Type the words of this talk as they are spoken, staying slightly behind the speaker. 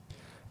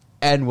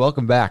And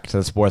welcome back to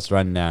the Sports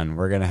Rundown.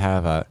 We're going to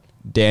have a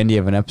dandy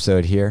of an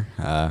episode here.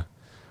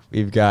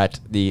 We've got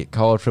the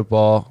college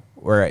football.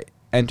 We're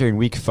entering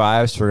week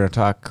 5, so we're going to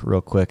talk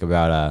real quick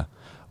about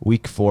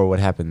week 4, what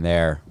happened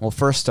there. We'll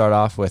first start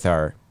off with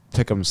our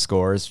pick'em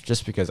scores,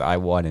 just because I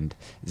won and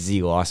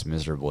Z lost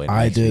miserably.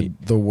 I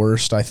did the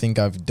worst I think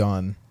I've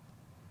done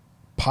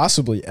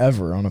possibly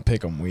ever on a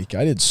pick'em week.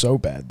 I did so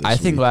bad this week. I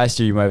think last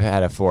year you might have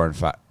had a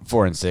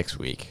 4 and 6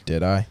 week.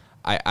 Did I?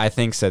 I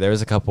think so. There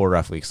was a couple of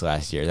rough weeks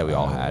last year that we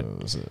all had.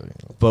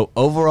 But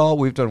overall,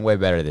 we've done way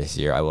better this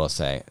year, I will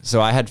say. So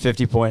I had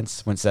 50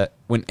 points, went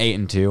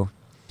 8-2.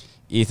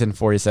 Ethan,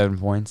 47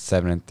 points,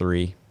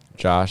 7-3.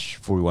 Josh,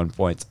 41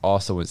 points,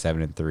 also went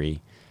 7-3.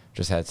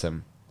 Just had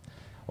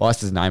lost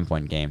his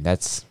 9-point game.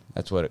 That's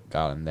what it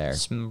got him there.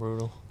 It's been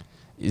brutal.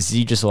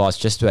 Z just lost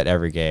just about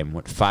every game.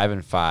 Went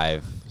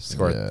 5-5,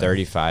 scored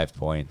 35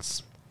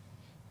 points.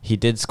 He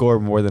did score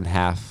more than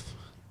half,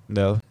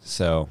 though,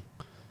 so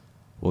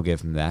we'll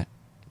give him that.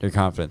 Your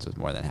confidence was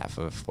more than half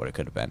of what it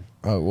could have been.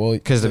 Oh, well,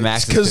 because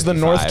the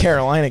North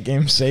Carolina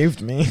game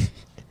saved me.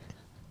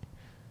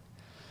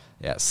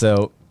 Yeah,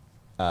 so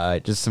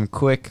just some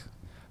quick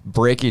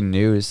breaking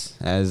news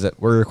as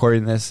we're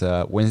recording this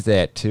Wednesday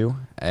at 2,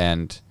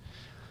 and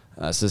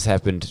so this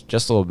happened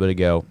just a little bit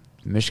ago.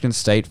 Michigan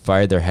State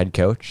fired their head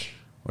coach.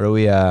 What do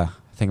we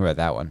think about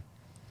that one?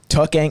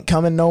 Tuck ain't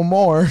coming no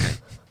more.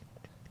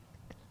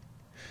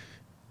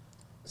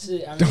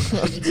 See, I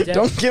mean,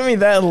 Don't give me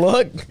that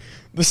look.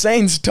 The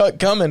Saints Tuck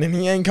coming, and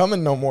he ain't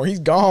coming no more. He's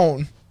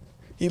gone.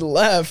 He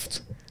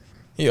left.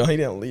 He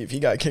didn't leave.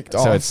 He got kicked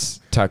off. So it's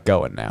Tuck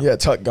going now. Yeah,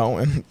 Tuck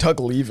going. Tuck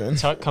leaving.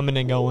 Tuck coming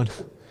and going.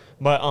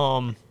 But,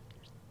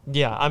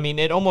 yeah, I mean,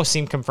 it almost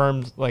seemed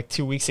confirmed like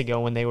 2 weeks ago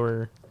when they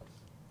were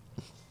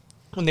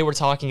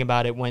talking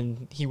about it,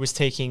 when he was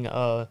taking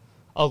a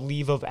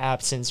leave of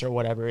absence or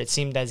whatever. It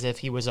seemed as if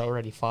he was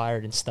already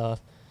fired and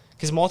stuff,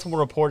 because multiple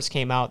reports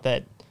came out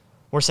that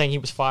were saying he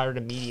was fired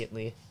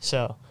immediately.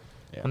 So,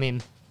 yeah. I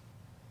mean,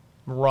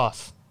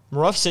 rough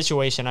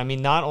situation. I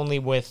mean, not only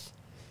with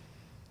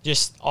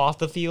just off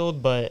the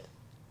field, but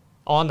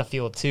on the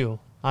field too.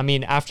 I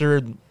mean,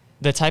 after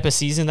the type of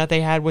season that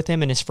they had with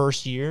him in his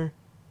first year,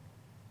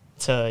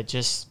 to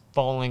just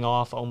falling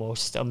off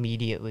almost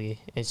immediately.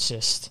 It's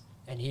just...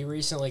 And he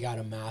recently got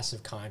a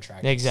massive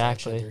contract.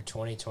 Exactly. Through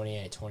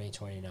 2028,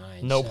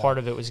 2029. No part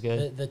of it was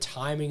good. The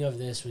timing of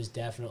this was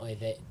definitely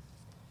that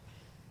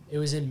it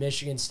was in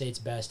Michigan State's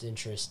best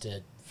interest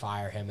to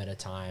fire him at a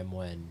time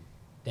when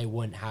they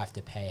wouldn't have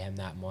to pay him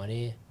that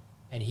money.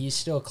 And he's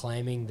still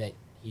claiming that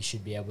he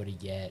should be able to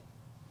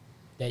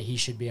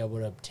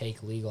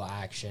take legal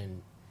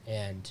action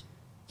and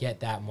get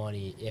that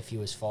money if he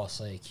was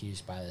falsely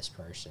accused by this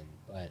person.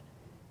 But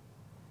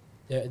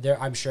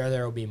I'm sure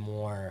there will be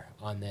more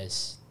on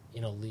this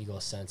in a legal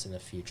sense in the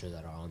future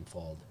that will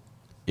unfold.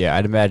 Yeah,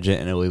 I'd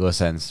imagine in a legal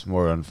sense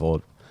more will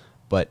unfold.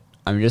 But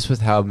I mean, just with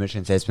how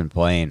Michigan State's been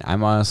playing,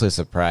 I'm honestly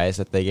surprised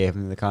that they gave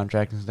him the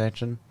contract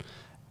extension,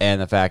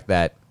 and the fact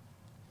that,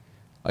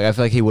 like, I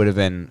feel like he would have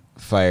been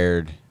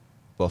fired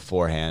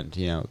beforehand.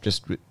 You know,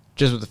 just with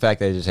the fact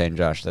that you're saying,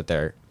 Josh, that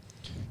their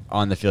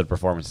on the field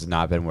performance has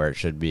not been where it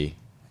should be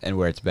and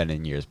where it's been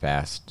in years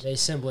past. They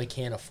simply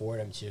can't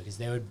afford him to,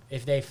 because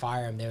if they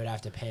fire him, they would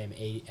have to pay him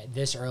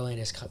this early in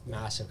his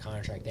massive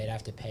contract. They'd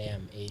have to pay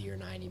him $80 or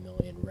 $90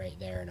 million right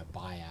there in a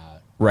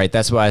buyout. Right.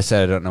 That's why I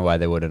said I don't know why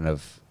they would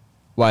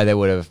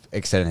have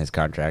extended his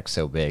contract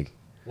so big.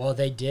 Well,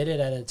 they did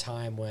it at a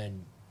time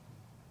when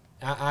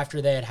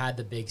after they had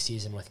the big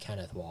season with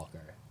Kenneth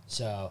Walker.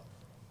 So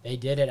they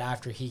did it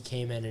after he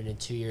came in, and in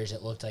 2 years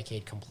it looked like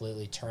he'd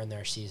completely turned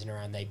their season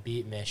around. They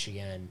beat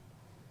Michigan.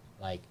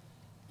 Like,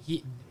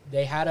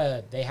 they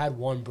had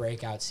one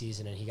breakout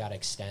season, and he got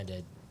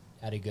extended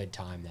at a good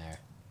time there.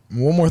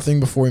 One more thing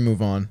before we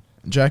move on.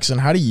 Jackson,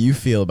 how do you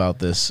feel about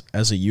this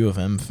as a U of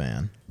M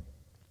fan?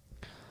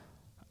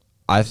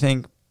 I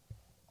think,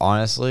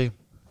 honestly,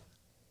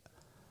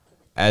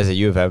 as a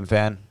U of M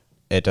fan,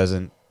 that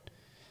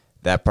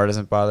part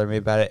doesn't bother me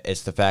about it.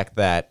 It's the fact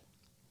that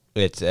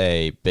it's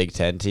a Big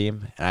Ten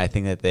team, and I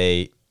think that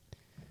they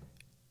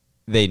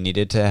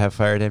needed to have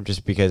fired him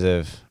just because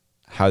of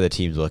how the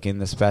team's looking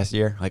this past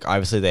year. Like,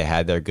 obviously they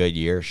had their good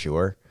year,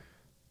 sure,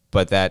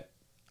 but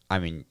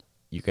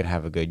you can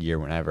have a good year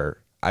whenever.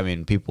 I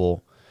mean,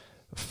 people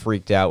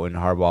freaked out when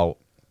Harbaugh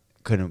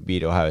couldn't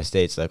beat Ohio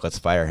State, so like, let's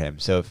fire him.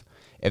 So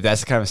if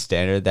that's the kind of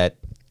standard that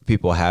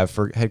people have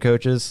for head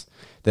coaches,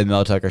 then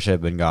Mel Tucker should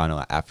have been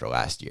gone after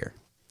last year.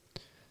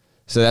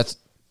 So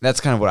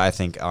that's kind of what I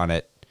think on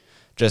it,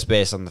 just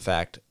based on the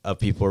fact of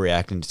people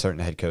reacting to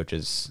certain head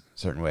coaches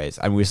certain ways.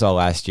 I mean, we saw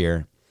last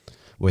year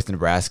with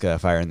Nebraska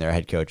firing their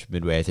head coach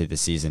midway through the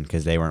season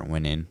because they weren't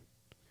winning.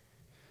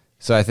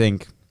 So I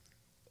think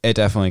it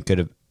definitely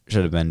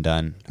should have been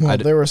done. Well,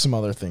 there were some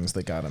other things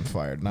that got him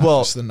fired, not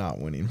just the not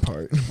winning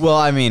part. Well,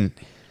 I mean,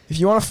 if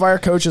you want to fire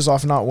coaches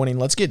off not winning,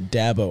 let's get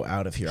Dabo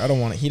out of here.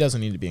 He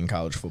doesn't need to be in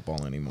college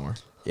football anymore.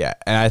 Yeah,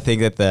 and I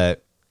think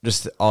that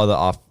just all the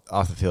off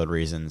the field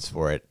reasons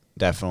for it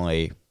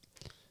definitely,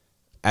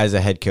 as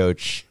a head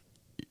coach,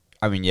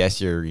 I mean, yes,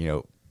 you're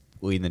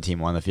leading the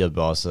team on the field,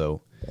 but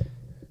also,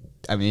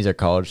 I mean, these are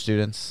college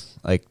students.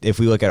 Like, if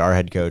we look at our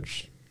head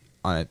coach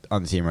on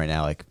the team right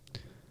now, like,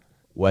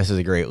 Wes is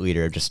a great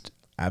leader. Just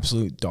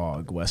Absolute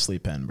dog, Wesley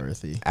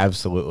Penberthy.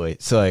 absolutely.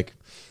 So, like,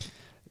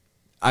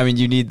 I mean,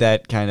 you need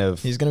that kind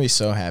of. He's gonna be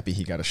so happy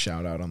he got a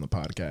shout out on the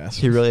podcast.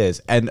 He really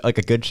is, and like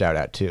a good shout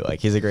out too.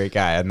 Like, he's a great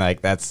guy, and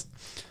that's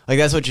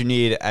what you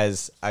need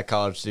as a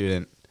college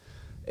student.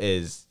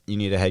 Is you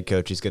need a head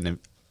coach who's going to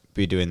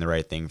be doing the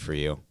right thing for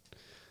you.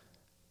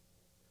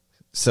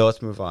 So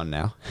let's move on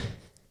now.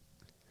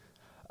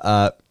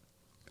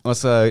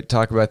 Let's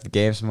talk about the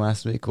games from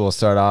last week. We'll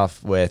start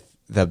off with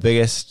the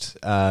biggest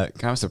kind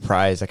of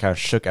surprise that kind of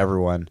shook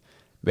everyone,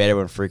 made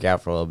everyone freak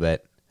out for a little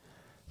bit.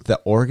 The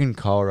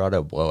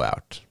Oregon-Colorado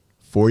blowout,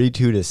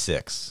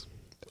 42-6.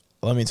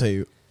 Let me tell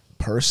you,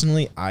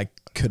 personally, I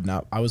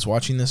was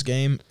watching this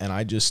game, and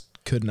I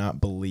just could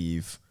not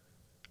believe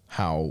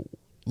how,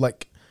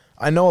 like,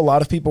 I know a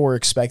lot of people were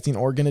expecting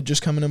Oregon to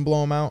just come in and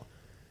blow them out,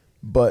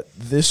 but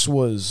that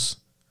was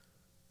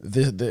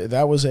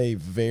a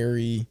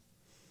very,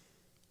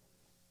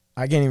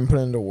 I can't even put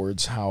into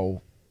words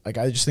how, like,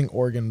 I just think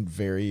Oregon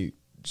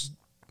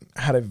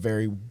had a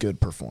very good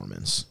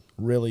performance.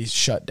 Really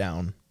shut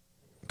down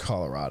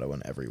Colorado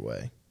in every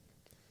way.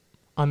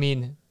 I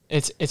mean,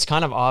 it's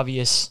kind of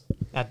obvious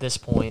at this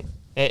point.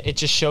 It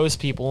just shows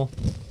people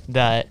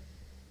that,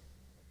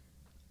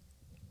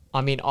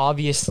 I mean,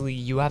 obviously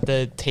you have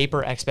to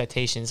taper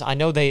expectations. I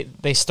know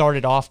they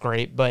started off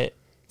great, but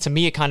to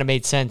me it kind of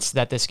made sense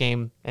that this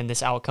game and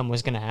this outcome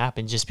was going to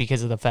happen just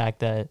because of the fact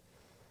that,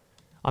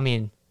 I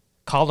mean,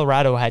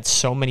 Colorado had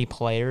so many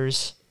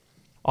players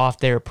off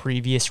their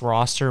previous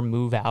roster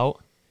move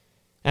out.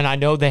 And I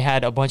know they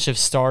had a bunch of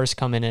stars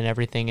come in and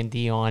everything, and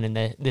Dion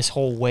and this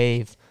whole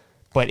wave,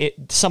 but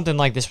something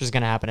like this was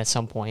going to happen at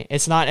some point.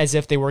 It's not as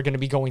if they were going to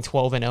be going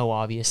 12-0,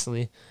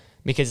 obviously,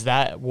 because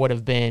that would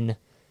have been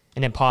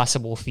an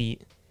impossible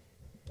feat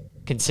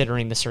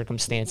considering the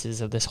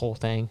circumstances of this whole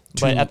thing.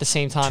 But at the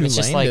same time, it's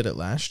just like, did it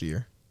last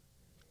year.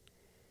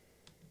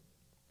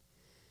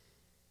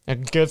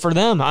 Good for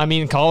them. I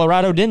mean,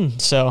 Colorado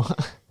didn't, so.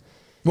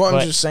 Well,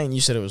 I'm just saying,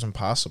 you said it was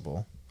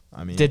impossible.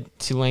 I mean, did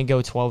Tulane go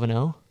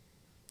 12-0?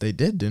 They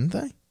did, didn't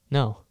they?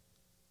 No.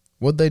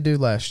 What'd they do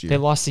last year? They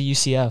lost to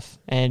UCF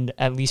and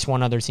at least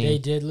one other team. They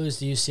did lose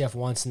to UCF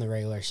once in the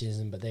regular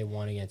season, but they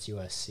won against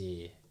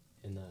USC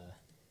in the.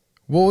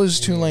 What was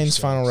Tulane's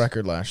final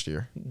record last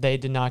year? They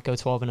did not go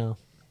 12-0.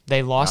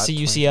 They lost to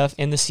UCF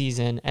in the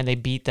season, and they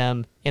beat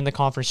them in the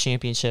conference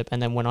championship,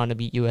 and then went on to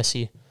beat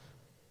USC.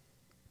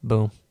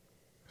 Boom.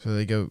 So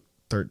they go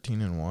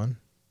 13-1.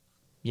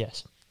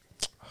 Yes.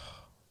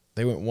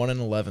 They went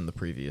 1-11 the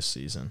previous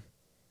season.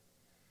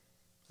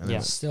 And Yeah.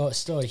 Still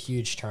a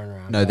huge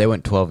turnaround. No, they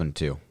went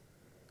 12-2.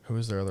 Who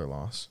was their other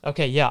loss?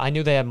 Okay, yeah, I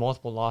knew they had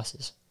multiple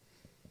losses.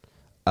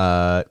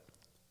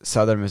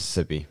 Southern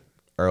Mississippi,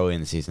 early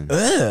in the season,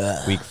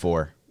 week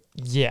 4.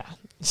 Yeah.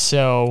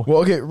 So. Well,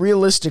 okay,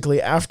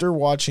 realistically, after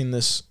watching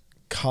this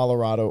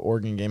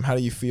Colorado-Oregon game, how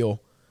do you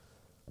feel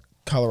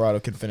Colorado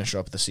can finish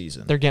up the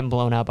season? They're getting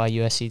blown out by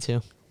USC,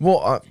 too.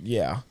 Well,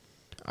 yeah,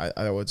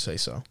 I would say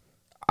so.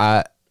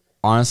 I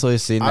honestly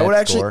seen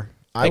that score.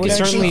 I would could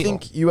actually certainly-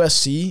 think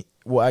USC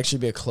will actually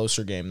be a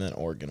closer game than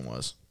Oregon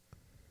was.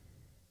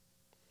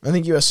 I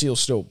think USC will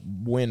still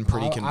win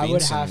pretty I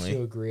would have convincingly.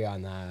 to agree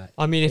on that.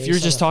 I mean, if Based you're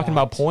on just the talking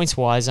about facts.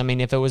 points-wise, I mean,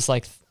 if it was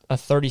like a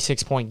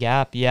 36-point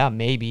gap, yeah,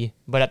 maybe.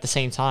 But at the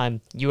same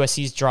time,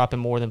 USC's dropping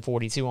more than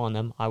 42 on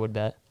them, I would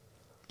bet.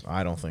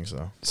 I don't think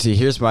so. See,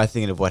 here's my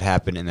thinking of what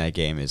happened in that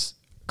game is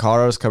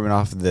Colorado's coming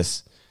off of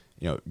this,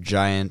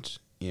 giant,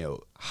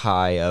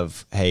 high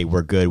of, hey,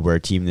 we're good, we're a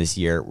team this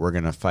year, we're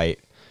going to fight.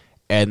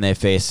 And they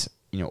face,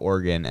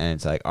 Oregon, and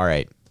it's like, all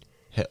right,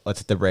 let's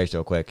hit the brakes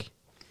real quick.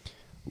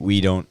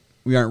 We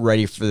aren't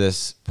ready for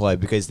this play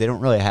because they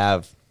don't really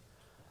have,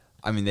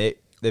 I mean,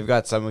 they've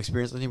got some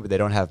experience on the team, but they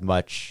don't have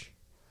much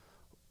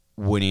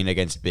winning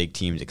against big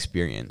teams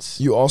experience.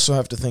 You also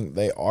have to think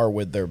they were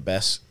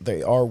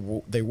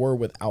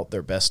without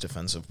their best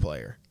defensive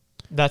player.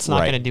 That's not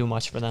Right. going to do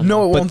much for them.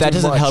 No, it But won't that do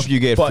doesn't much, help you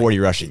get but 40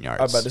 rushing yards.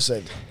 I'm about to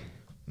say,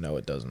 no,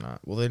 it does not.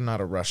 Well, they're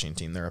not a rushing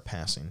team; they're a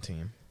passing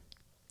team.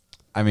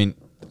 I mean,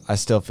 I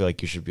still feel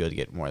like you should be able to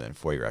get more than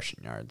 40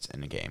 rushing yards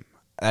in a game.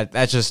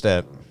 That's just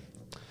a.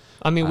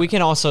 I mean, we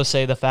can also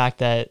say the fact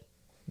that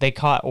they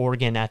caught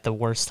Oregon at the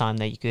worst time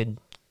that you could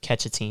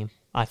catch a team,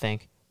 I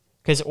think.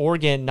 Because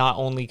Oregon, not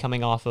only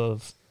coming off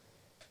of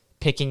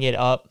picking it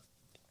up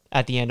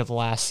at the end of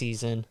last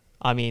season,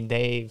 I mean,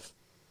 they've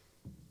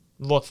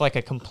looked like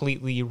a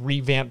completely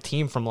revamped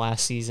team from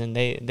last season.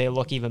 They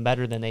look even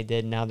better than they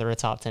did. Now they're a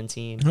top 10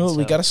 team. No,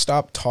 we So- got to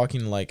stop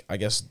talking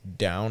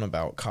down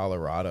about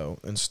Colorado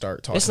and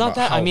start talking. It's not about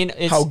that- How, I mean,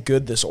 it's- how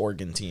good this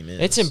Oregon team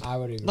is. I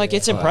would agree. Like,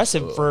 it's with that.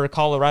 impressive for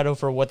Colorado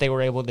for what they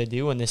were able to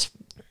do in this,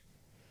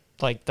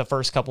 like, the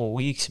first couple of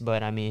weeks.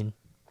 But, I mean,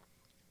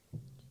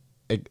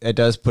 It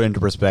does put into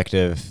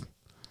perspective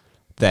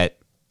that,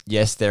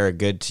 yes, they're a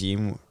good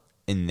team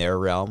in their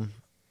realm,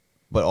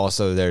 but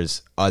also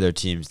there's other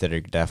teams that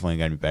are definitely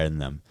going to be better than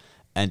them.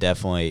 and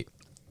definitely,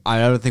 I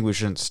don't think we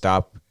shouldn't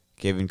stop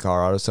giving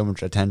Colorado so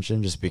much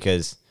attention just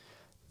because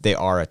they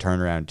are a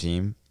turnaround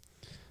team.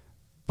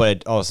 But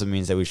it also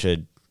means that we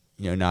should,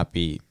 not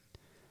be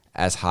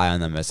as high on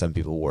them as some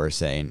people were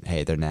saying,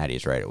 hey, they're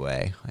natties right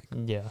away.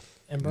 Yeah.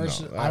 And No,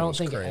 I don't was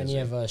think crazy. any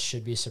of us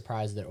should be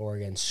surprised that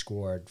Oregon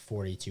scored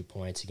 42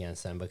 points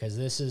against them because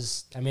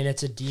it's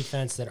a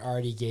defense that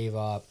already gave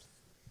up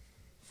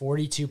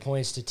 42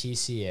 points to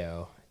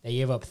TCU. They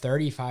gave up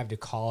 35 to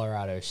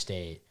Colorado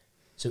State.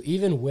 So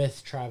even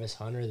with Travis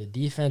Hunter, the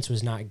defense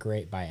was not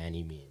great by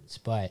any means,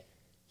 but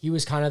he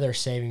was kind of their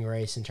saving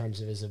grace in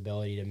terms of his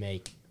ability to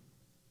make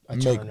a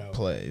turnover.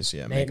 Plays,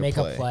 yeah, Make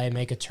a play,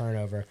 make a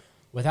turnover.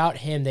 Without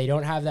him, they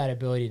don't have that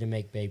ability to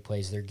make big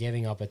plays. They're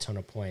giving up a ton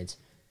of points.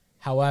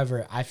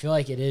 However, I feel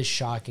like it is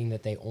shocking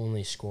that they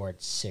only scored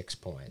 6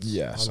 points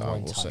Yes, on I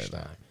one will touchdown. say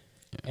that.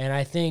 And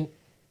I think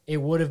it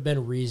would have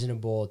been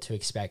reasonable to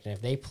expect. And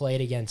if they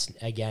played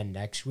again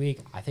next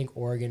week, I think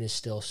Oregon is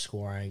still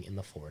scoring in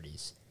the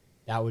 40s.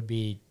 That would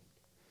be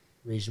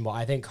reasonable.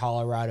 I think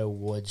Colorado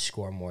would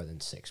score more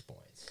than 6 points.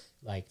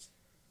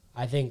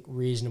 I think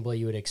reasonably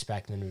you would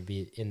expect them to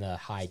be in the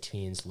high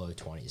teens, low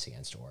 20s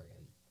against Oregon.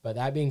 But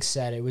that being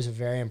said, it was a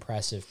very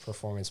impressive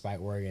performance by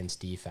Oregon's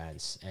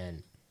defense,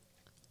 and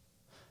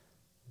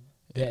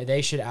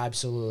they should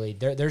absolutely.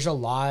 There's a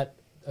lot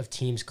of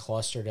teams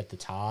clustered at the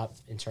top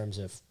in terms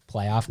of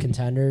playoff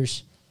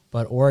contenders,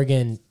 but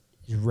Oregon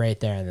is right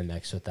there in the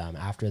mix with them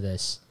after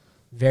this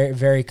very,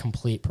 very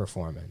complete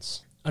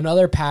performance.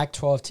 Another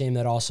Pac-12 team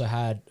that also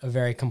had a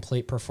very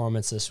complete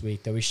performance this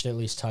week that we should at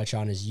least touch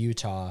on is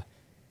Utah.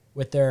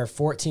 With their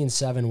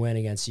 14-7 win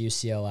against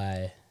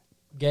UCLA,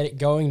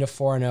 going to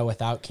 4-0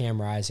 without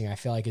Cam Rising, I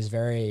feel like is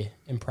very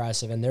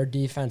impressive. And their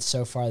defense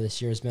so far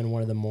this year has been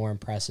one of the more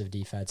impressive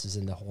defenses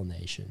in the whole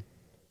nation.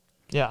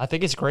 Yeah, I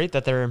think it's great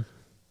that they're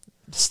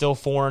still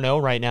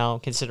 4-0 right now,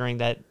 considering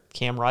that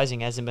Cam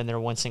Rising hasn't been there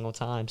one single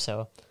time.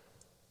 So,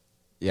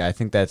 Yeah, I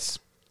think that's.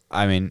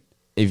 I mean,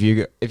 if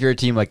you're a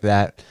team like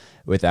that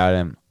without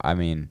him, I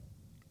mean,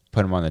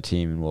 put him on the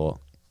team, and we'll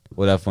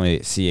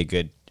definitely see a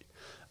good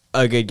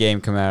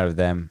game come out of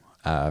them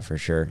for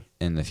sure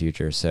in the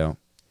future. So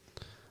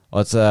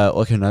let's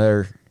look at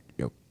another,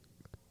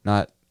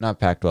 not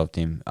Pac-12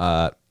 team.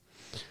 A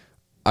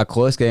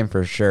close game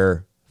for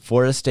sure.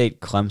 Florida State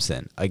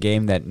Clemson, a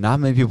game that not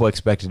many people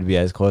expected to be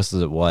as close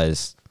as it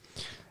was.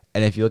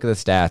 And if you look at the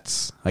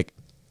stats, like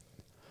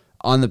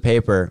on the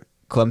paper,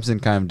 Clemson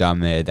kind of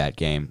dominated that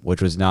game,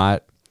 which was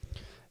not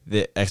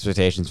the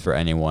expectations for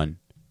anyone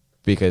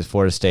because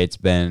Florida State's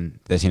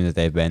been the team that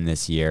they've been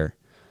this year.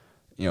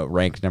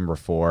 Ranked number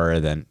 4,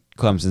 and then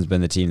Clemson's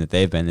been the team that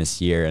they've been this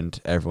year, and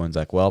everyone's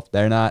like, well,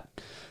 they're not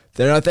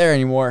there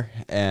anymore,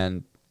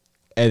 and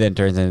then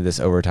turns into this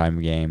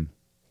overtime game.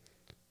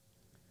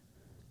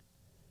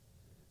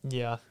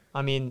 yeah,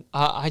 I mean,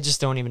 I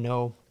just don't even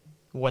know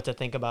what to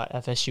think about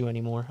FSU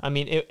anymore. I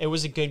mean, it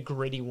was a good,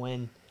 gritty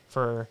win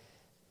for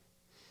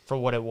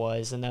what it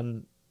was, and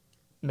them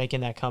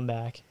making that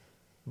comeback.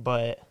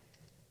 But,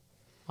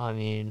 I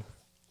mean,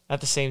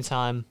 at the same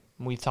time,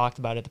 we've talked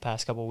about it the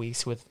past couple of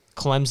weeks with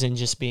Clemson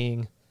just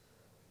being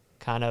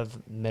kind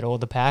of middle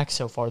of the pack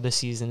so far this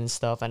season and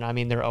stuff. And, I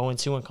mean, they're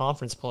 0-2 in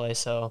conference play,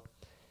 so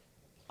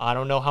I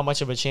don't know how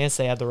much of a chance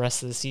they have the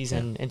rest of the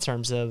season in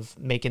terms of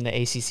making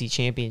the ACC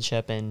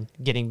championship and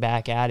getting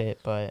back at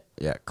it. But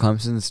Yeah,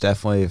 Clemson's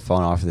definitely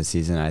fallen off of the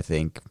season, I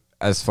think,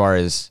 as far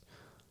as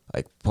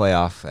like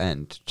playoff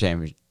and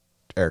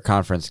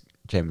conference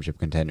championship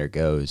contender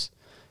goes.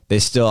 They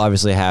still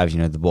obviously have,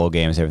 the bowl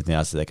games, everything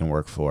else that they can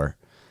work for.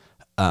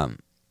 But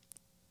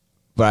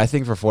I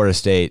think for Florida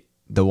State,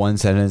 the one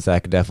sentence that I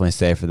could definitely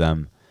say for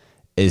them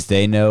is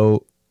they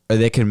know, or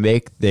they can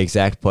make the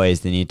exact plays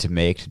they need to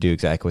make to do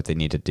exactly what they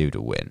need to do to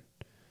win.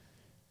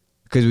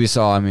 Because we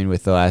saw,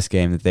 with the last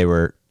game that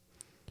it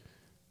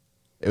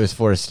was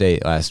Florida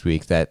State last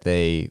week that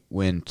they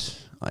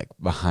went like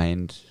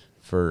behind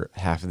for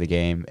half of the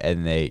game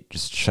and they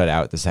just shut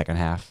out the second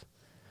half.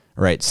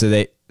 Right. So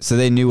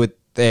they knew what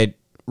they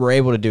were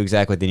able to do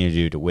exactly what they needed to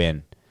do to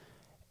win.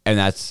 And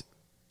that's,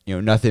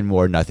 nothing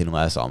more, nothing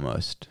less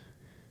almost.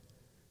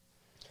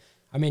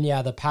 I mean,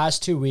 yeah, the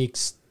past 2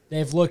 weeks,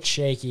 they've looked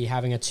shaky,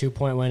 having a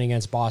 2-point win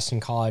against Boston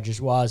College as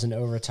well as an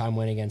overtime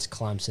win against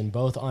Clemson,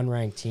 both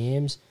unranked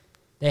teams.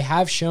 They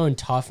have shown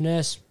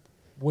toughness,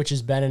 which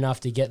has been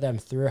enough to get them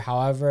through.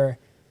 However,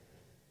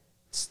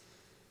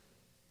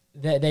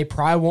 they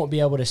probably won't be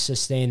able to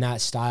sustain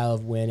that style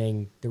of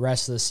winning the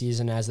rest of the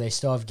season as they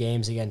still have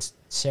games against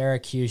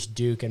Syracuse,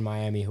 Duke, and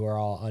Miami, who are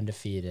all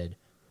undefeated.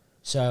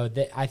 So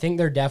I think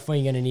they're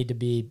definitely going to need to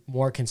be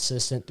more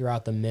consistent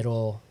throughout the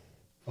middle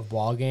of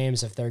ball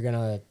games if they're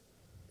going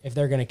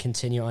to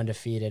continue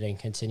undefeated and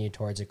continue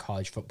towards a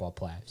college football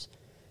playoffs.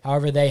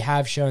 However, they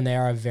have shown they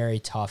are a very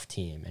tough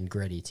team and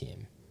gritty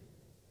team.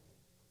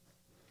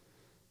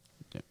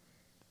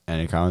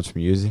 Any comments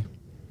from Yuzi?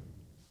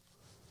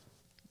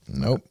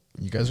 Nope.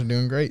 You guys are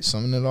doing great,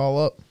 summing it all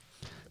up.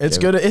 It's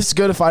good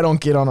if I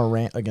don't get on a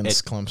rant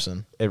against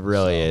Clemson. It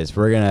really is.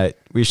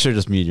 We should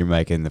just mute your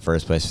mic in the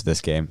first place for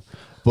this game.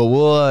 But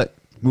we'll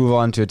move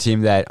on to a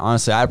team that,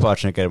 honestly, I probably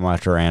shouldn't get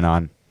much ran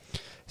on.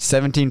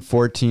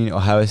 17-14,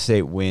 Ohio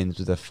State wins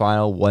with a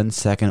final 1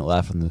 second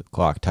left on the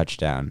clock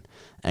touchdown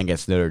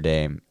against Notre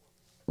Dame,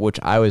 which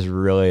I was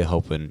really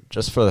hoping,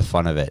 just for the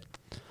fun of it,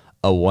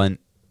 a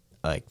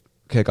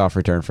kickoff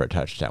return for a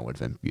touchdown would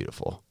have been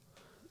beautiful.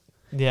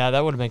 Yeah,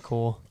 that would have been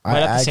cool.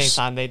 But at the same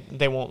time,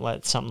 they won't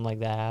let something like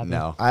that happen.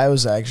 No. I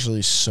was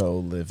actually so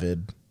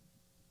livid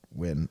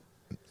when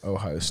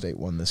Ohio State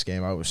won this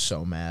game. I was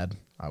so mad.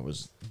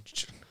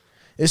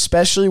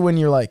 Especially when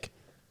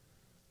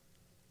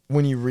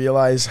when you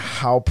realize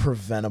how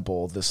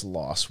preventable this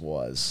loss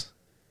was.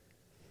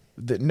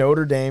 That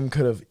Notre Dame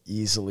could have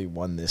easily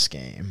won this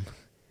game,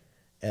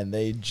 and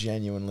they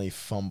genuinely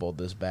fumbled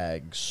this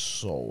bag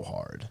so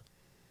hard.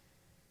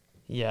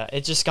 Yeah,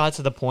 it just got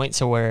to the point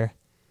to where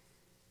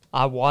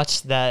I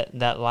watched that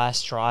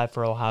last drive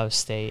for Ohio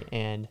State,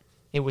 and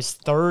it was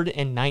 3rd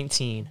and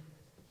 19.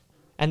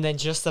 And then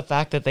just the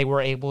fact that they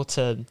were able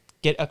to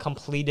get a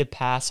completed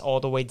pass all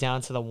the way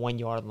down to the 1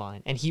 yard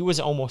line, and he was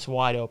almost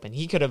wide open.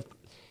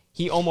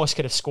 He almost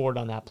could have scored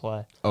on that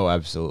play. Oh,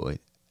 absolutely.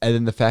 And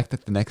then the fact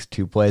that the next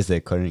 2 plays they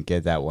couldn't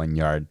get that 1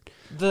 yard.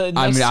 The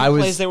next two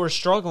plays they were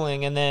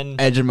struggling, and then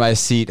edge of my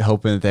seat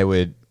hoping that they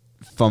would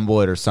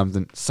fumble it or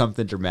something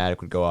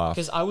dramatic would go off.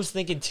 Because I was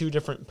thinking 2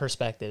 different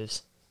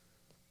perspectives.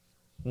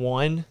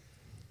 One,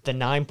 the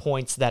 9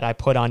 points that I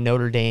put on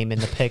Notre Dame in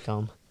the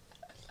pick'em.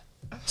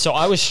 So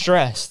I was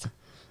stressed.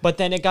 But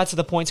then it got to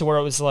the point to where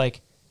it was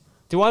like,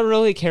 do I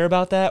really care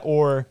about that?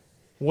 Or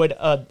would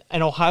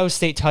an Ohio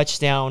State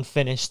touchdown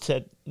finish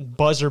to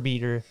buzzer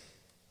beater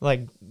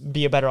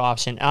be a better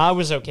option? I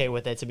was okay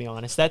with it, to be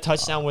honest. That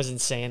touchdown was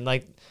insane.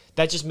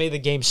 That just made the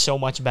game so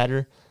much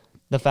better.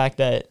 The fact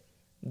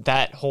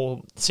that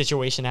whole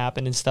situation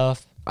happened and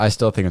stuff. I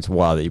still think it's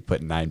wild that you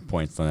put 9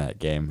 points on that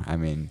game. I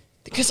mean,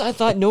 because I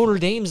thought Notre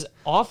Dame's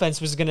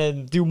offense was going to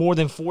do more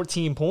than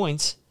 14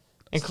 points,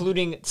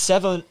 including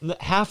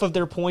half of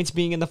their points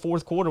being in the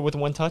fourth quarter with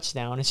 1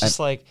 touchdown. It's just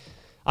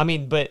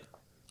but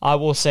I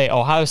will say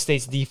Ohio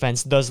State's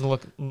defense does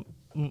look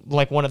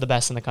like one of the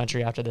best in the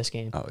country after this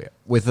game. Oh, yeah.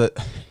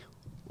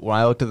 When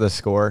I looked at the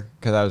score,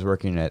 because I was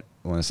working at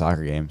one of the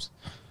soccer games,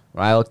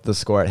 when I looked at the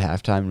score at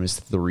halftime, it was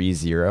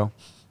 3-0.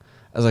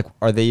 I was like,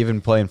 are they even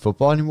playing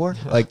football anymore?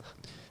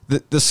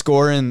 The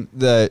score in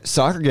the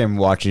soccer game I'm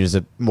watching is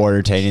more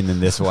entertaining than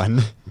this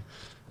one.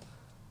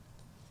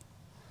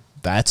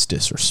 That's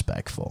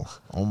disrespectful.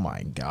 Oh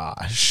my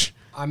gosh.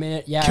 I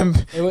mean, yeah.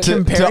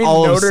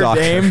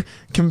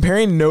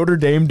 Comparing Notre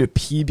Dame to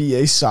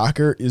PBA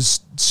soccer is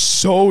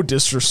so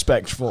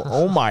disrespectful.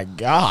 Oh my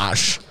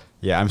gosh.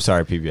 Yeah, I'm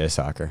sorry, PBA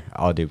soccer.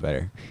 I'll do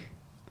better.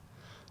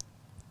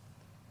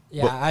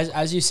 Yeah,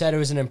 as you said, it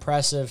was an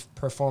impressive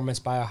performance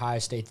by Ohio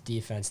State's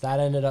defense. That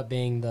ended up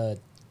being the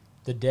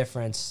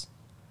difference,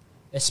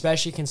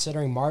 especially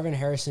considering Marvin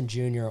Harrison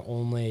Jr.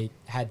 only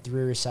had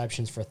 3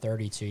 receptions for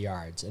 32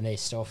 yards, and they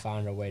still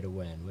found a way to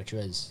win, which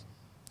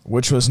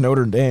was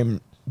Notre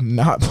Dame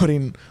not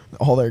putting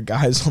all their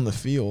guys on the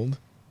field.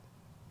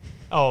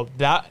 Oh,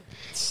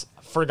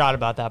 forgot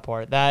about that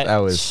part. That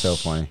was so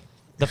funny.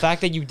 The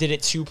fact that you did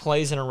it 2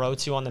 plays in a row,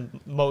 on the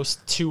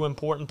most 2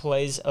 important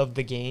plays of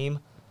the game.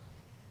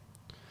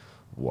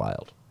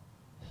 Wild.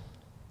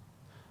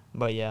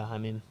 But yeah, I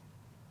mean,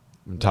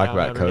 talk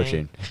about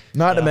coaching.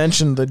 Not to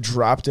mention the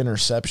dropped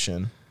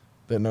interception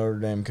that Notre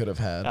Dame could have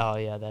had. Oh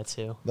yeah, that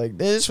too.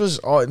 This was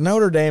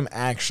Notre Dame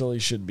actually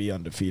should be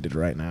undefeated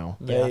right now.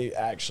 Yeah. They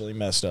actually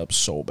messed up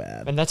so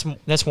bad. And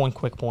that's one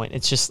quick point.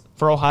 It's just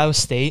for Ohio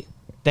State,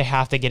 they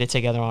have to get it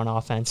together on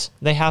offense.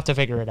 They have to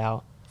figure it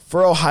out.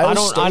 For Ohio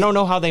State, I don't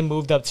know how they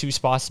moved up 2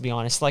 spots, to be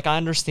honest. I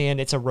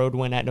understand it's a road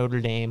win at Notre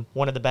Dame,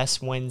 one of the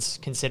best wins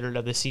considered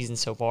of the season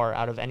so far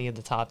out of any of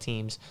the top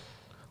teams.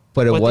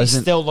 But they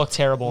still look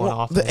terrible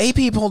on offense.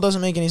 The AP poll doesn't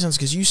make any sense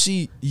because you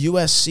see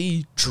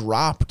USC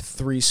dropped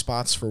 3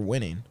 spots for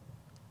winning.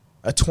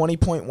 A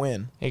 20-point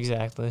win.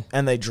 Exactly.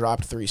 And they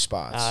dropped 3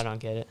 spots. I don't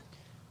get it.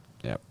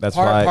 Yeah, that's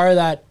part of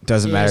that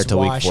doesn't matter till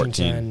week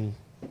 14.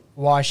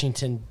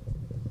 Washington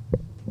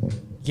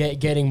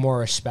getting more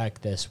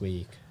respect this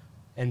week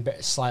and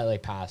slightly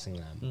passing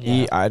them.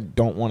 Yeah. I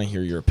don't want to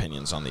hear your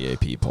opinions on the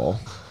AP poll.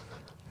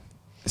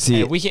 See,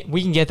 hey,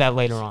 we can get that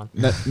later on.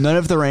 None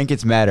of the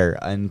rankings matter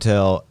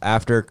until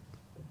after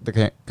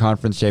the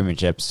conference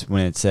championships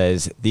when it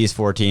says these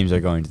 4 teams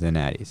are going to the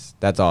Natties.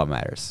 That's all that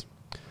matters.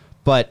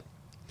 But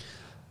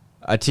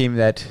a team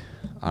that,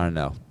 I don't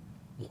know,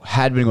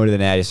 had been going to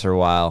the Natties for a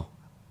while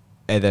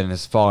and then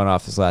has fallen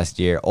off this last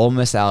year, Ole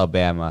Miss,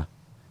 Alabama.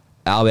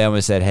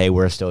 Alabama said, hey,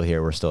 we're still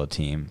here. We're still a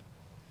team.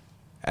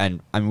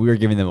 And we were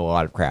giving them a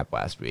lot of crap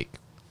last week.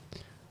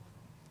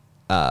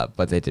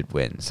 But they did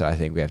win, so I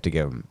think we have to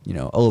give them, a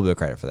little bit of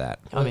credit for that.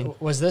 I mean,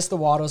 was this the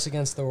Waddles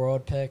against the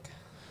world pick?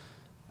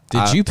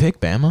 Did you pick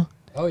Bama?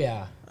 Oh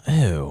yeah.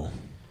 Ew.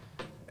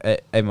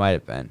 It might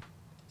have been.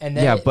 And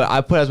but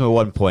I put it as my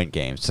 1-point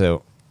game,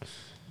 so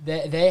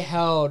they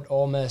held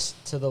Ole Miss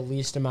to the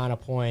least amount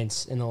of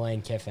points in the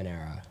Lane Kiffin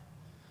era.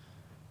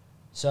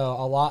 So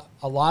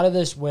a lot of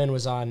this win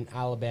was on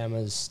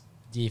Alabama's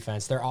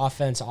defense. Their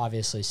offense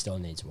obviously still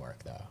needs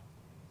work, though.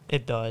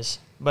 It does.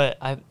 But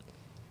I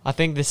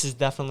think this is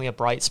definitely a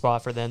bright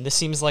spot for them. This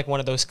seems like one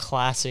of those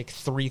classic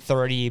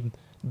 3:30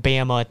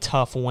 Bama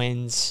tough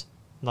wins,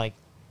 like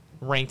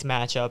ranked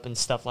matchup and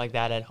stuff like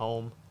that at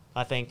home.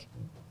 I think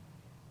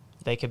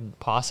they could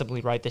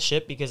possibly right the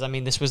ship because, I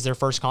mean, this was their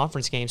first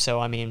conference game.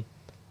 So, I mean,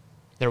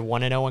 they're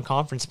 1-0 in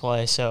conference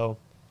play. So,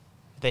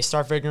 if they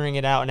start figuring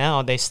it out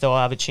now, they still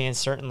have a chance,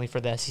 certainly,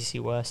 for the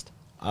SEC West.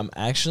 I'm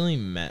actually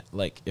mad.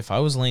 Like, if I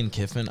was Lane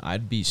Kiffin,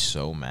 I'd be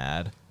so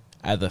mad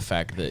at the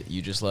fact that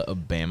you just let a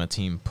Bama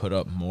team put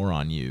up more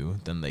on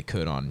you than they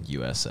could on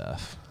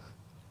USF.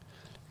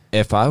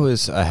 If I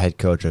was a head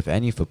coach of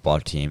any football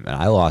team and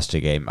I lost a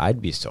game,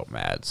 I'd be so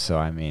mad. So,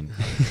 I mean...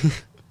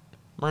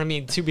 I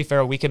mean, to be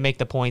fair, we could make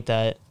the point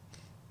that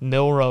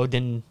Milroe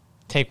didn't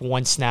take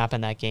one snap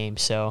in that game.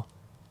 So,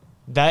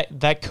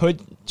 that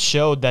could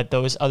show that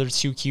those other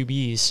two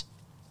QBs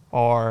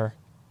are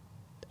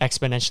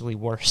exponentially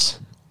worse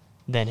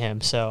than him.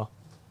 So,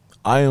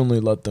 I only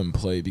let them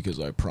play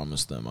because I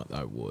promised them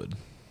I would.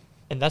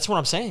 and that's what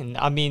I'm saying.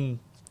 I mean,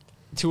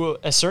 to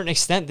a certain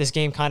extent, this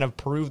game kind of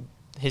proved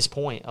his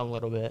point a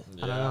little bit. I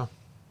don't Yeah. know.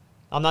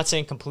 I'm not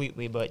saying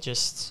completely, but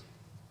just,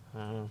 I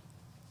don't know.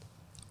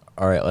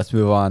 All right, let's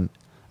move on.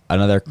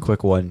 Another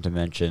quick one to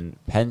mention.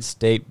 Penn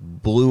State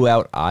blew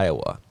out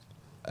Iowa.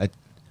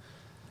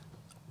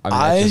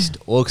 That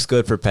just looks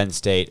good for Penn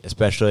State,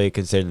 especially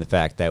considering the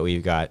fact that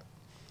we've got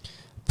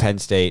Penn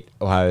State,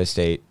 Ohio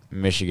State,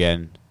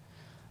 Michigan.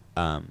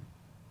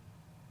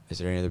 Is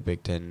there any other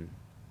Big Ten?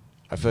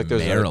 I feel like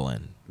there's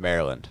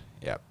Maryland,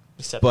 yep.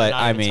 Except But, they're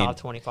not I in the mean- top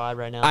 25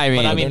 right now. I mean-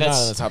 but I They're mean not in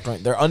that's the top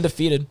 20. They're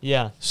undefeated.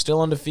 yeah.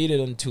 Still undefeated,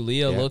 and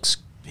Tulia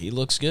Yeah.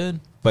 looks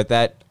good. But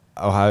that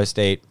Ohio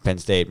State, Penn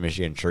State,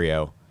 Michigan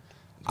trio,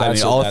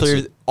 That's all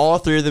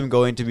three of them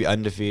going to be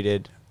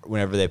undefeated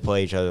whenever they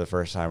play each other the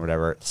first time,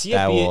 whatever.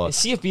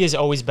 CFB is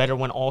always better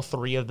when all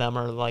three of them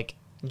are like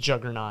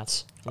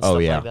juggernauts. And Oh,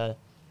 stuff yeah. like that.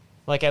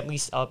 Like at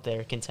least up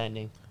there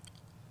contending.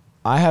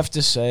 I have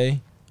to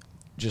say,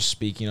 just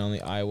speaking on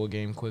the Iowa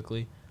game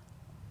quickly,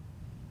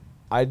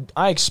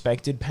 I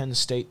expected Penn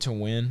State to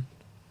win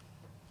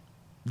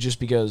just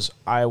because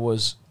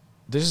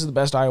this is the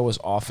best Iowa's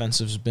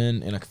offensive's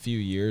been in a few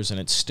years, and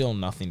it's still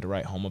nothing to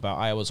write home about.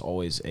 Iowa's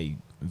always a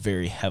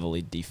very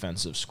heavily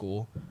defensive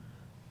school.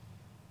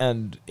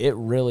 And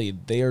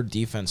their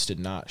defense did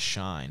not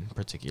shine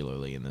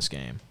particularly in this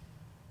game.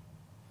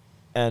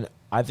 And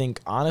I think,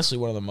 honestly,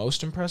 one of the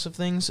most impressive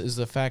things is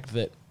the fact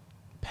that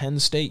Penn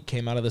State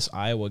came out of this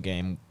Iowa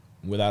game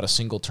without a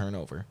single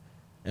turnover.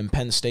 And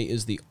Penn State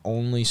is the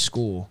only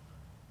school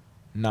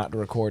not to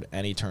record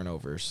any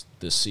turnovers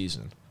this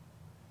season.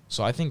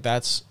 So I think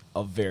that's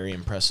a very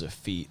impressive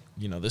feat.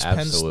 You know, this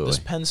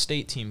Penn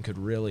State team could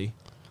really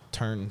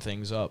turn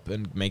things up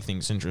and make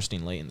things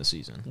interesting late in the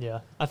season. Yeah.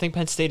 I think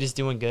Penn State is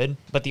doing good.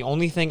 But the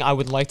only thing I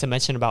would like to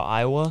mention about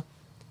Iowa,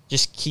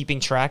 just keeping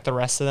track the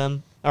rest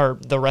of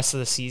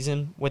the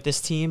season with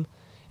this team,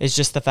 is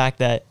just the fact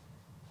that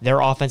their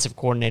offensive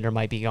coordinator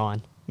might be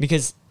gone.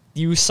 Because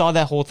you saw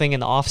that whole thing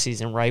in the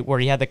offseason, right, where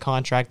he had the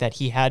contract that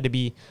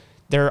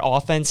their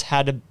offense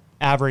had to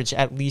average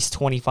at least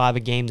 25 a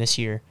game this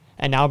year.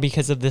 And now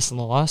because of this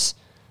loss,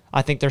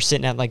 I think they're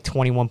sitting at like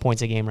 21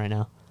 points a game right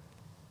now.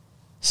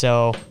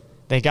 So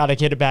they got to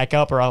get it back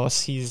up or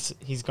else he's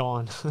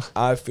gone.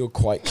 I feel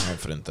quite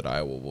confident that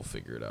Iowa will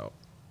figure it out.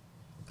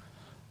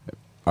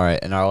 All right,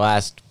 and our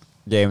last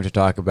game to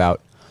talk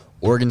about,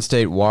 Oregon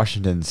State,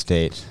 Washington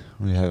State.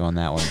 What do you have on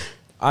that one?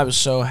 I was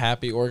so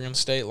happy Oregon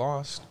State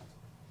lost.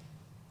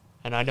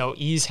 And I know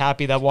E's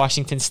happy that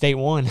Washington State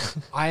won.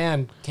 I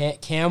am.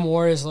 Cam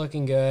Ward is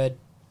looking good.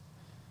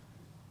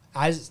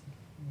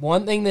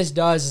 One thing this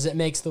does is it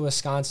makes the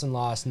Wisconsin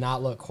loss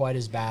not look quite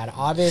as bad.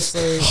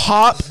 Obviously,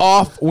 Hot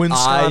off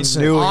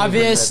Wisconsin. I knew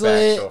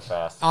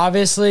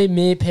obviously,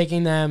 me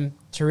picking them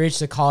to reach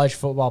the college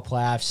football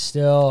playoffs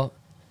still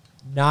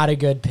not a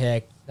good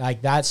pick.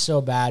 Like, that's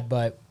so bad,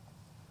 but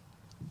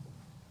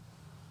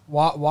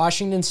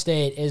Washington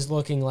State is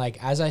looking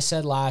like, as I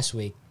said last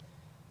week,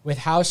 with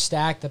how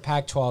stacked the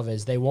Pac-12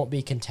 is, they won't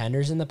be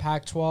contenders in the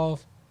Pac-12,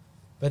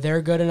 but they're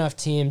a good enough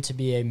team to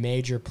be a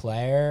major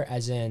player,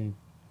 as in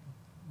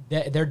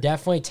they're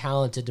definitely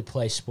talented to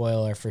play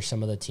spoiler for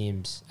some of the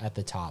teams at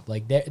the top.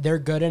 Like, they're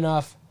good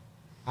enough,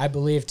 I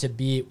believe, to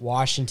beat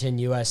Washington,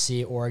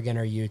 USC, Oregon,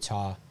 or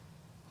Utah.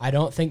 I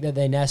don't think that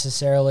they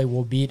necessarily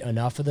will beat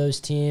enough of those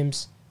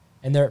teams,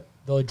 and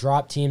they'll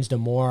drop games to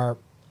more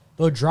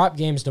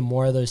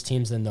of those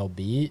teams than they'll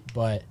beat,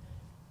 but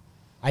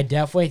I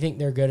definitely think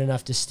they're good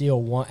enough to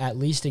steal at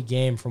least a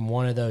game from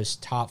one of those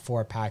top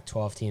 4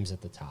 Pac-12 teams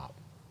at the top.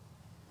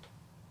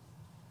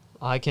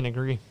 I can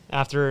agree.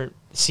 After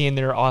seeing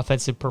their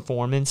offensive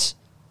performance,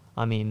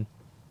 I mean,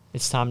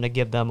 it's time to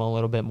give them a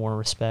little bit more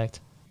respect.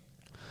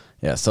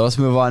 Yeah, so let's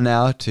move on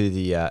now to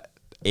the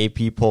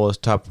AP polls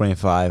top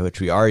 25,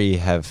 which we already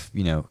have,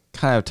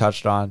 kind of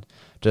touched on,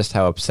 just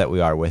how upset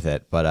we are with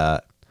it.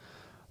 But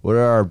what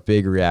are our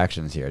big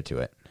reactions here to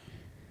it?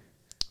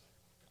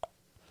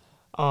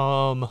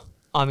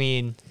 I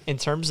mean, in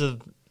terms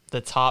of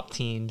the top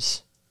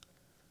teams,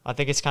 I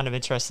think it's kind of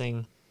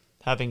interesting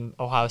having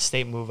Ohio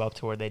State move up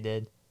to where they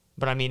did.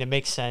 But, I mean, it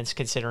makes sense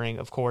considering,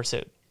 of course,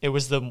 it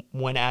was the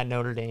win at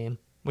Notre Dame,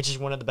 which is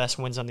one of the best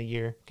wins on the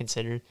year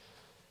considered.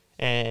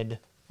 And,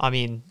 I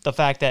mean, the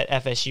fact that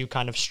FSU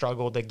kind of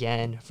struggled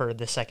again for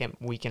the second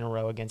week in a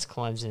row against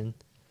Clemson.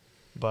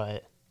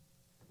 But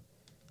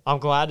I'm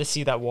glad to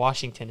see that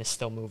Washington is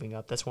still moving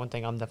up. That's one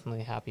thing I'm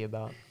definitely happy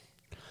about.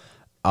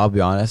 I'll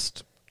be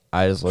honest.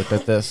 I just looked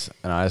at this,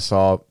 and I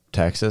saw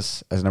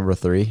Texas as number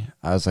 3.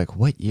 I was like,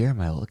 what year am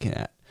I looking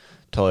at?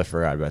 Totally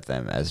forgot about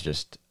them as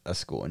just a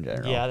school in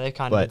general. Yeah, they've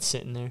kind of been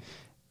sitting there.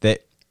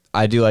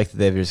 I do like that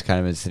they've just kind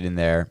of been sitting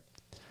there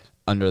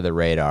under the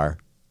radar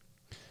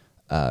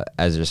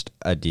as just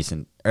a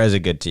decent or as a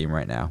good team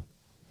right now.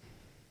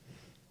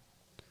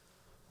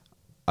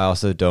 I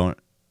also don't.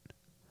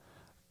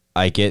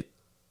 I get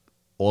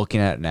looking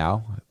at it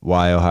now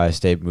why Ohio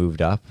State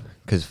moved up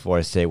because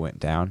Florida State went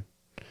down.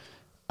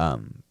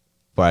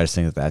 But I just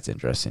think that that's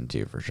interesting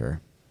too for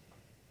sure.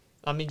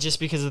 I mean, just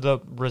because of the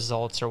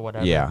results or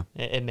whatever. Yeah.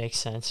 It makes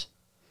sense.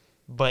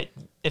 But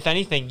if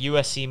anything,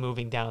 USC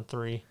moving down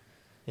 3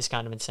 is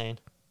kind of insane.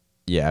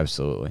 Yeah,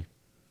 absolutely.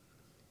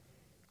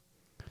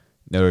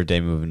 Notre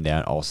Dame moving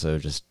down also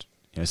just,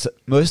 so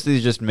most of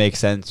these just make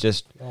sense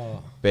just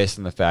based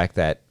on the fact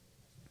that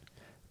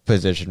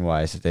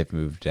position-wise that they've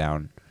moved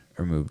down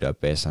or moved up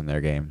based on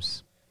their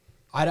games.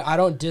 I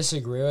don't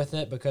disagree with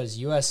it because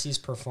USC's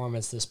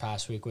performance this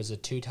past week was a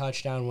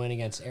 2-touchdown win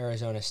against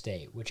Arizona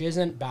State, which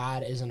isn't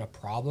bad, isn't a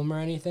problem or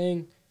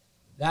anything.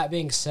 That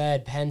being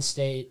said, Penn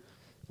State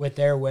with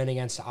their win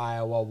against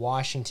Iowa,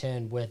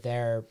 Washington with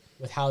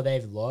how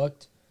they've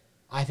looked,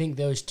 I think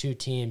those two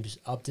teams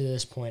up to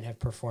this point have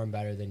performed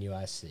better than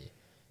USC.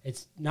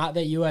 It's not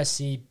that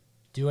USC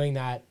doing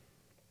that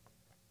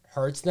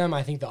hurts them.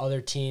 I think the other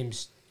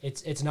teams,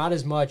 it's not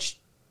as much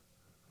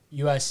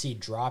USC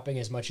dropping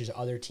as much as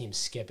other teams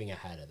skipping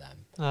ahead of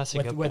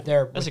them with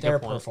their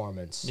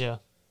performance. Yeah.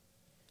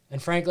 And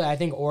frankly, I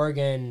think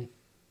Oregon,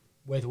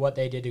 with what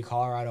they did to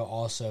Colorado,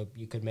 also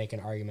you could make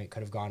an argument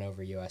could have gone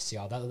over USC.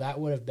 Although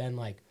that would have been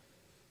like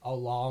a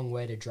long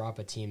way to drop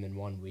a team in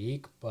 1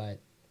 week,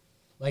 but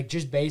like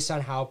just based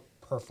on how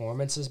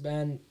performance has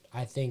been,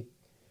 I think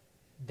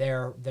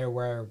they're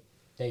where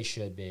they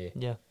should be.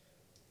 Yeah.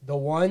 The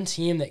one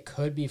team that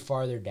could be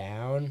farther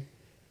down,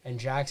 and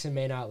Jackson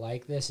may not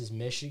like this, is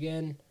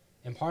Michigan.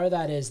 And part of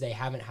that is they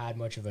haven't had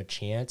much of a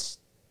chance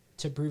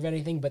to prove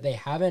anything, but they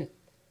haven't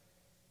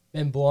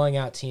been blowing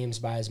out teams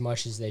by as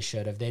much as they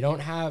should have. They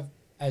don't have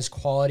as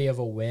quality of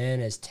a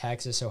win as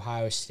Texas,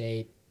 Ohio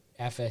State,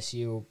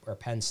 FSU, or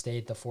Penn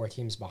State, the 4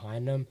 teams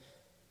behind them.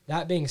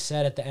 That being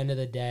said, at the end of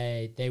the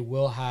day, they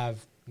will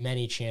have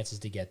many chances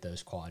to get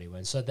those quality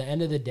wins. So at the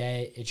end of the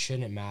day, it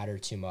shouldn't matter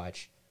too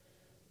much.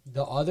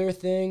 The other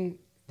thing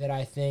that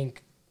I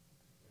think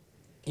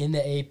in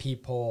the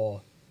AP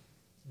poll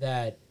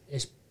that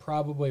is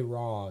probably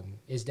wrong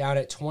is down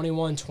at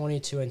 21,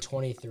 22, and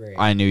 23.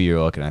 I knew you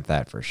were looking at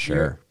that for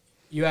sure.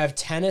 You have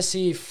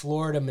Tennessee,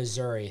 Florida,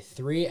 Missouri,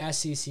 3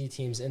 SEC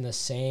teams in the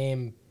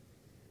same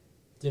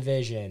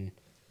division.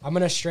 I'm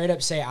going to straight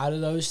up say out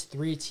of those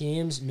 3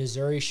 teams,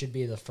 Missouri should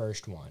be the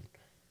first one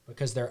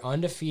because they're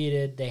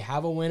undefeated. They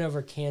have a win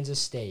over Kansas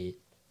State,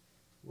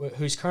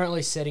 who's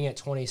currently sitting at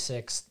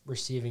 26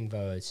 receiving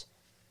votes.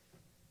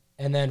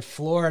 And then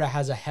Florida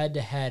has a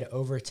head-to-head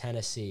over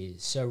Tennessee.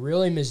 So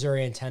really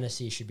Missouri and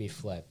Tennessee should be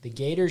flipped. The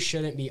Gators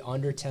shouldn't be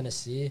under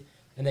Tennessee,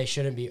 and they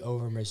shouldn't be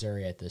over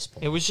Missouri at this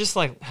point. It was just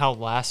like how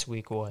last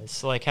week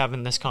was, like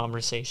having this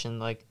conversation.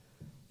 Like,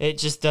 it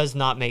just does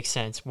not make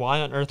sense.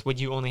 Why on earth would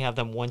you only have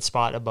them one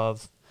spot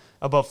above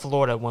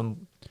Florida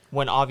when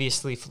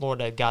obviously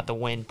Florida got the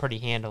win pretty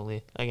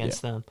handily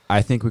against them?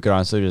 I think we could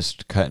also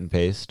just cut and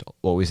paste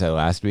what we said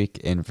last week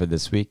in for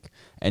this week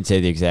and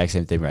say the exact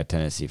same thing about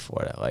Tennessee,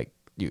 Florida. Like,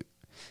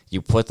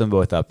 you put them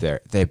both up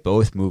there. They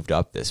both moved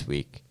up this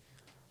week,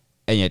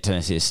 and yet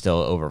Tennessee is still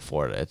over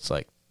Florida. It's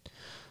like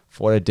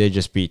Florida did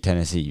just beat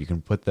Tennessee. You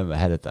can put them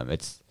ahead of them.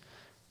 It's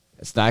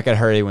not going to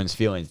hurt anyone's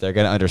feelings. They're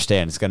going to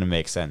understand. It's going to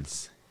make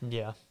sense.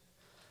 Yeah.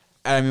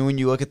 And I mean, when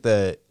you look at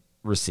the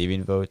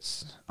receiving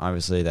votes,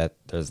 obviously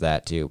there's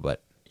that too,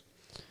 but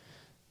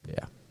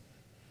yeah.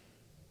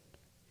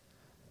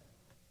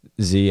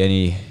 Z,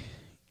 any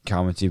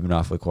comments? You've been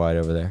awfully quiet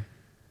over there.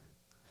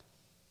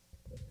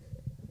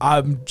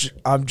 I'm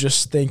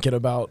just thinking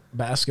about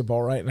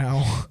basketball right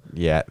now.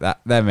 Yeah,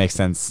 that makes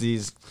sense.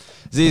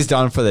 Z's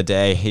done for the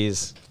day.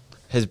 His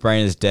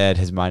brain is dead.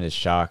 His mind is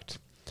shocked.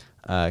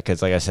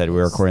 Because, like I said,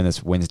 we're recording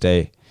this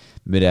Wednesday,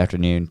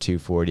 mid-afternoon,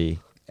 2:40,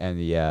 and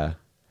the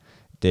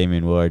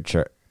Damian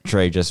Lillard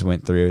trade just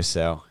went through.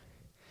 So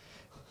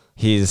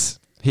he's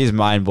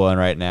mind blowing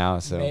right now.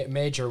 So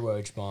major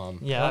Woj bomb.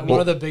 Yeah, one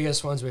of the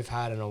biggest ones we've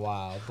had in a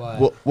while.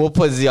 But we'll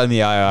put Z on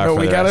the IR. No,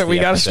 for we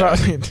gotta start.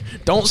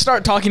 Don't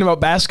start talking about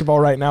basketball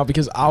right now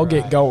because I'll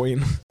get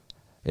going.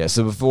 Yeah.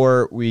 So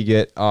before we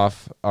get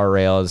off our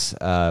rails,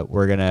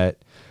 we're gonna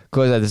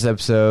close out this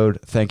episode.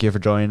 Thank you for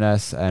joining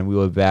us, and we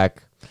will be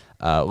back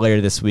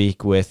later this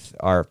week with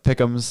our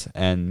pick'ems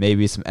and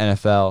maybe some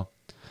NFL,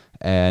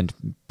 and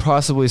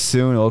possibly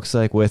soon, it looks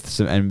like, with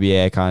some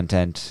NBA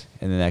content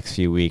in the next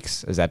few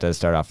weeks, as that does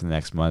start off in the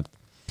next month.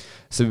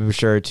 So be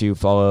sure to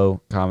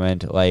follow,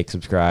 comment, like,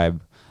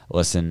 subscribe,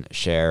 listen,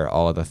 share,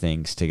 all of the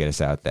things to get us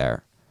out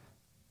there.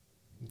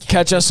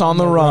 Catch us on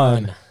the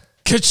run.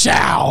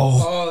 Ka-chow!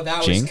 Oh,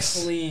 that Jinx.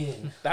 was clean.